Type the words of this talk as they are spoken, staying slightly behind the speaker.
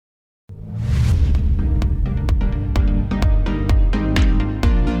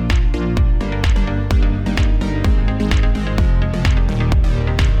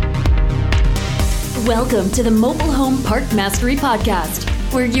Welcome to the Mobile Home Park Mastery Podcast,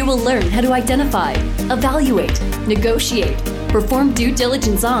 where you will learn how to identify, evaluate, negotiate, perform due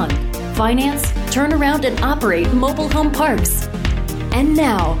diligence on, finance, turn around, and operate mobile home parks. And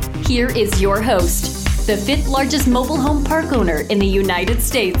now, here is your host, the fifth largest mobile home park owner in the United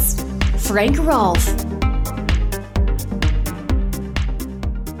States, Frank Rolfe.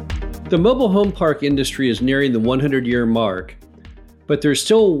 The mobile home park industry is nearing the 100-year mark, but there's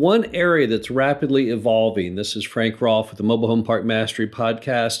still one area that's rapidly evolving. This is Frank Rolfe with the Mobile Home Park Mastery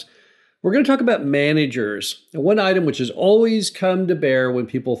Podcast. We're going to talk about managers. And one item which has always come to bear when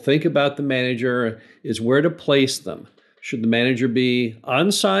people think about the manager is where to place them. Should the manager be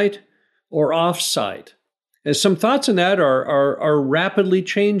on-site or off-site? And some thoughts on that are rapidly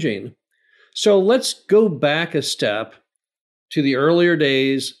changing. So let's go back a step to the earlier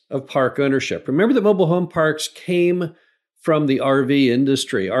days of park ownership. Remember that mobile home parks came from the RV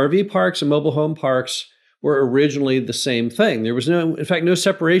industry. RV parks and mobile home parks were originally the same thing. There was no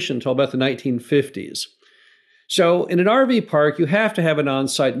separation until about the 1950s. So in an RV park, you have to have an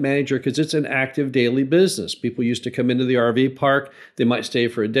on-site manager because it's an active daily business. People used to come into the RV park. They might stay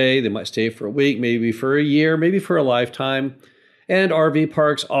for a day, they might stay for a week, maybe for a year, maybe for a lifetime. And RV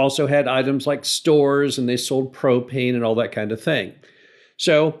parks also had items like stores, and they sold propane and all that kind of thing.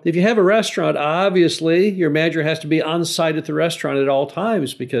 So if you have a restaurant, obviously your manager has to be on site at the restaurant at all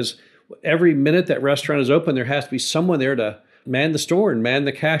times, because every minute that restaurant is open, there has to be someone there to man the store and man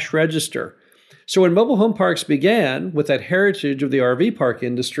the cash register. So when mobile home parks began with that heritage of the RV park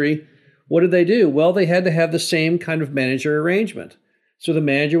industry, what did they do? Well, they had to have the same kind of manager arrangement. So the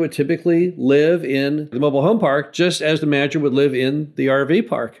manager would typically live in the mobile home park just as the manager would live in the RV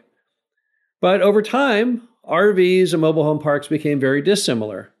park. But over time, RVs and mobile home parks became very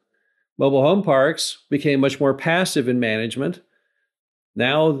dissimilar. Mobile home parks became much more passive in management.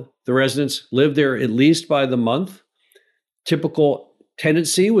 Now the residents live there at least by the month. Typical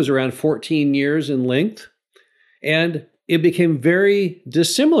tenancy was around 14 years in length. And it became very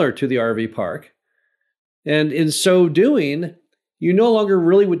dissimilar to the RV park. And in so doing, you no longer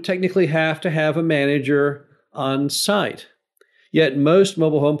really would technically have to have a manager on site. Yet most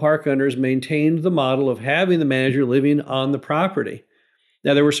mobile home park owners maintained the model of having the manager living on the property.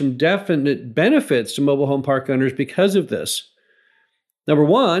 Now, there were some definite benefits to mobile home park owners because of this. Number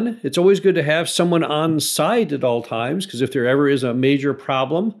one, it's always good to have someone on site at all times, because if there ever is a major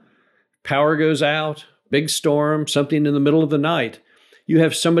problem, power goes out, big storm, something in the middle of the night, you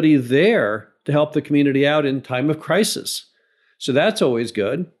have somebody there to help the community out in time of crisis. So that's always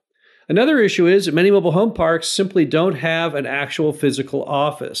good. Another issue is that many mobile home parks simply don't have an actual physical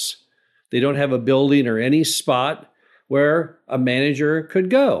office. They don't have a building or any spot where a manager could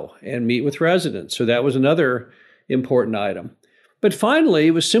go and meet with residents. So that was another important item. But finally,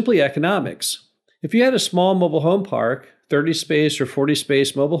 it was simply economics. If you had a small mobile home park, 30-space or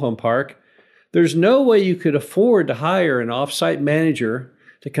 40-space mobile home park, there's no way you could afford to hire an off-site manager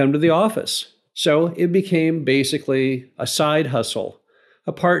to come to the office. So it became basically a side hustle,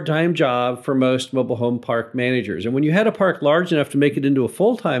 a part-time job for most mobile home park managers. And when you had a park large enough to make it into a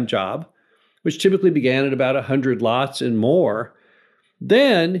full-time job, which typically began at about 100 lots and more,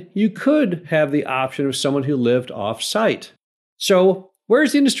 then you could have the option of someone who lived off-site. So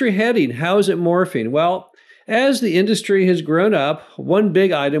where's the industry heading? How is it morphing? Well, as the industry has grown up, one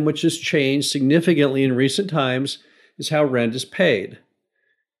big item which has changed significantly in recent times is how rent is paid.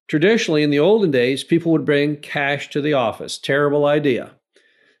 Traditionally, in the olden days, people would bring cash to the office. Terrible idea.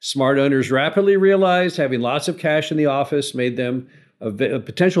 Smart owners rapidly realized having lots of cash in the office made them a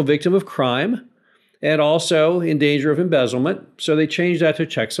potential victim of crime and also in danger of embezzlement. So they changed that to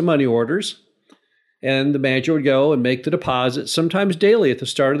checks and money orders. And the manager would go and make the deposit, sometimes daily at the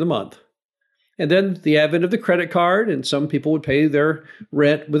start of the month. And then the advent of the credit card, and some people would pay their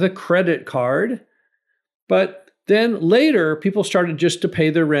rent with a credit card. But then later, people started just to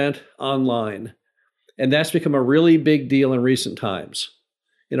pay their rent online. And that's become a really big deal in recent times.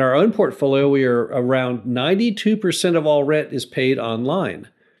 In our own portfolio, we are around 92% of all rent is paid online.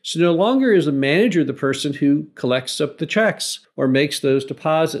 So no longer is the manager the person who collects up the checks or makes those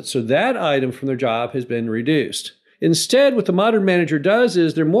deposits. So that item from their job has been reduced. Instead, what the modern manager does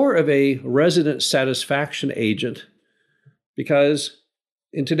is they're more of a resident satisfaction agent, because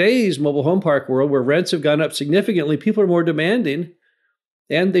in today's mobile home park world, where rents have gone up significantly, people are more demanding,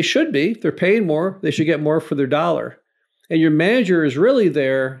 and they should be. If they're paying more, they should get more for their dollar. And your manager is really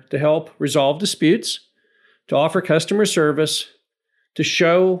there to help resolve disputes, to offer customer service, to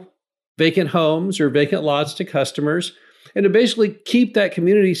show vacant homes or vacant lots to customers, and to basically keep that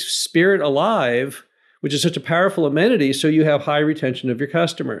community spirit alive, which is such a powerful amenity, so you have high retention of your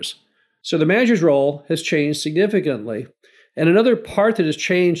customers. So the manager's role has changed significantly. And another part that has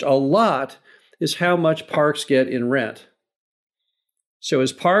changed a lot is how much parks get in rent. So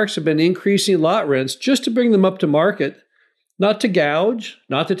as parks have been increasing lot rents just to bring them up to market, not to gouge,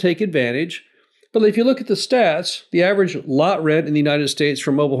 not to take advantage, but if you look at the stats, the average lot rent in the United States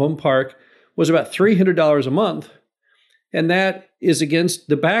for a mobile home park was about $300 a month. And that is against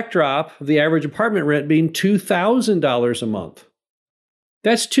the backdrop of the average apartment rent being $2,000 a month.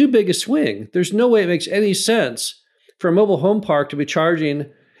 That's too big a swing. There's no way it makes any sense for a mobile home park to be charging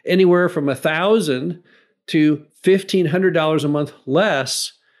anywhere from $1,000 to $1,500 a month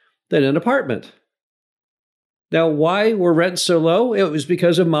less than an apartment. Now, why were rents so low? It was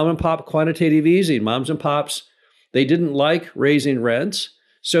because of mom and pop quantitative easing. Moms and pops, they didn't like raising rents,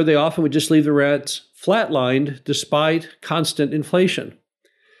 so they often would just leave the rents flatlined despite constant inflation.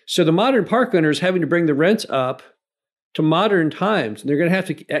 So the modern park owner is having to bring the rents up to modern times, and they're going to have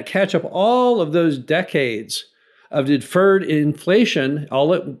to catch up all of those decades of deferred inflation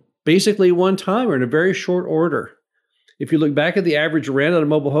all at basically one time or in a very short order. If you look back at the average rent at a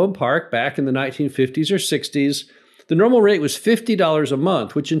mobile home park back in the 1950s or 60s, the normal rate was $50 a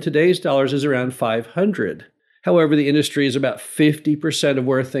month, which in today's dollars is around $500. However, the industry is about 50% of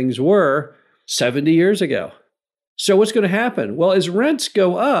where things were 70 years ago. So what's going to happen? Well, as rents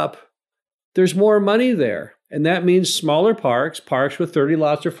go up, there's more money there. And that means smaller parks with 30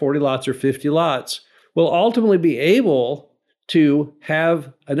 lots or 40 lots or 50 lots, will ultimately be able to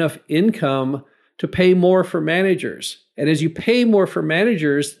have enough income to pay more for managers. And as you pay more for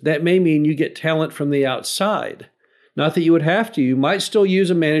managers, that may mean you get talent from the outside. Not that you would have to. You might still use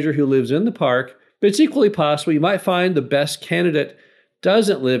a manager who lives in the park, but it's equally possible you might find the best candidate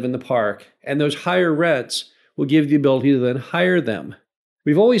doesn't live in the park, and those higher rents will give you the ability to then hire them.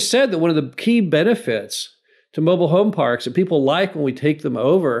 We've always said that one of the key benefits to mobile home parks that people like when we take them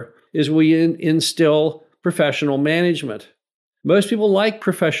over is we instill professional management. Most people like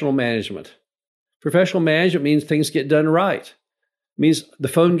professional management. Professional management means things get done right. It means the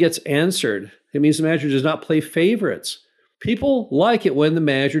phone gets answered. It means the manager does not play favorites. People like it when the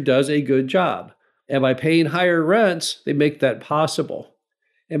manager does a good job. And by paying higher rents, they make that possible.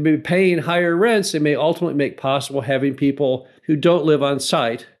 And by paying higher rents, they may ultimately make possible having people who don't live on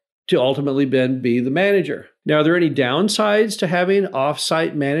site to ultimately then be the manager. Now, are there any downsides to having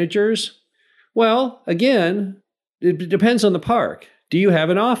off-site managers? Well, again, it depends on the park. Do you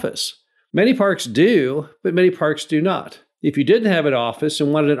have an office? Many parks do, but many parks do not. If you didn't have an office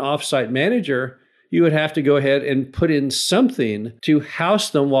and wanted an off-site manager, you would have to go ahead and put in something to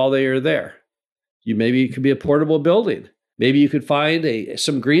house them while they are there. Maybe it could be a portable building. Maybe you could find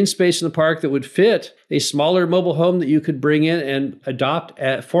some green space in the park that would fit a smaller mobile home that you could bring in and adopt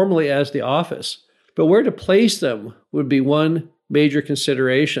formally as the office. But where to place them would be one major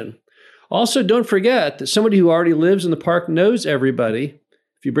consideration. Also, don't forget that somebody who already lives in the park knows everybody.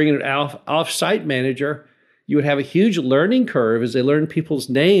 If you bring in an off-site manager, you would have a huge learning curve as they learn people's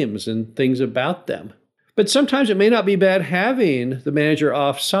names and things about them. But sometimes it may not be bad having the manager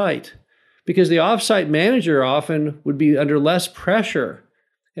off-site, because the off-site manager often would be under less pressure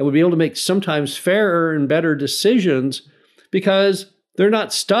and would be able to make sometimes fairer and better decisions because they're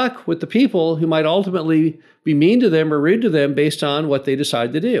not stuck with the people who might ultimately be mean to them or rude to them based on what they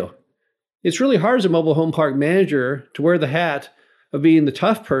decide to do. It's really hard as a mobile home park manager to wear the hat of being the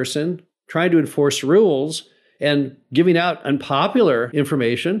tough person, trying to enforce rules and giving out unpopular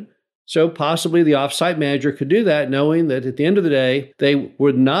information. So possibly the off-site manager could do that, knowing that at the end of the day, they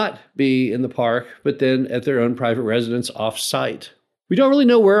would not be in the park, but then at their own private residence off-site. We don't really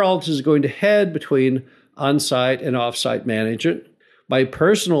know where all this is going to head between on-site and off-site management. My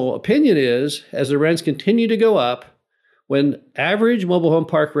personal opinion is, as the rents continue to go up, when average mobile home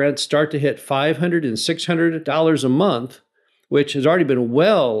park rents start to hit $500 and $600 a month, which has already been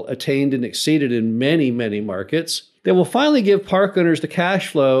well attained and exceeded in many, many markets, they will finally give park owners the cash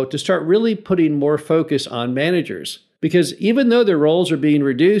flow to start really putting more focus on managers. Because even though their roles are being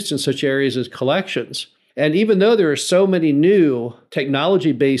reduced in such areas as collections, and even though there are so many new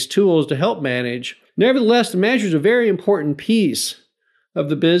technology-based tools to help manage, nevertheless, the manager is a very important piece of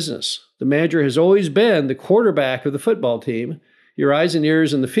the business. The manager has always been the quarterback of the football team, your eyes and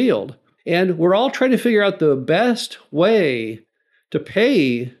ears in the field. And we're all trying to figure out the best way to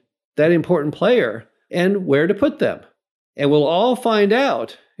pay that important player and where to put them. And we'll all find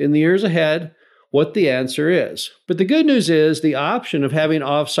out in the years ahead what the answer is. But the good news is the option of having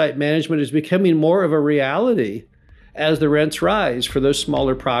off-site management is becoming more of a reality as the rents rise for those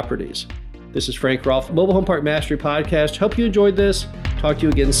smaller properties. This is Frank Rolfe, Mobile Home Park Mastery Podcast. Hope you enjoyed this. Talk to you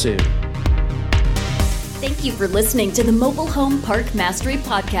again soon. Thank you for listening to the Mobile Home Park Mastery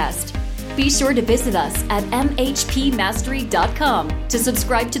Podcast. be sure to visit us at mhpmastery.com to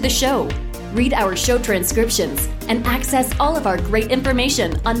subscribe to the show, read our show transcriptions, and access all of our great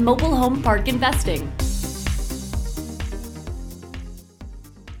information on mobile home park investing.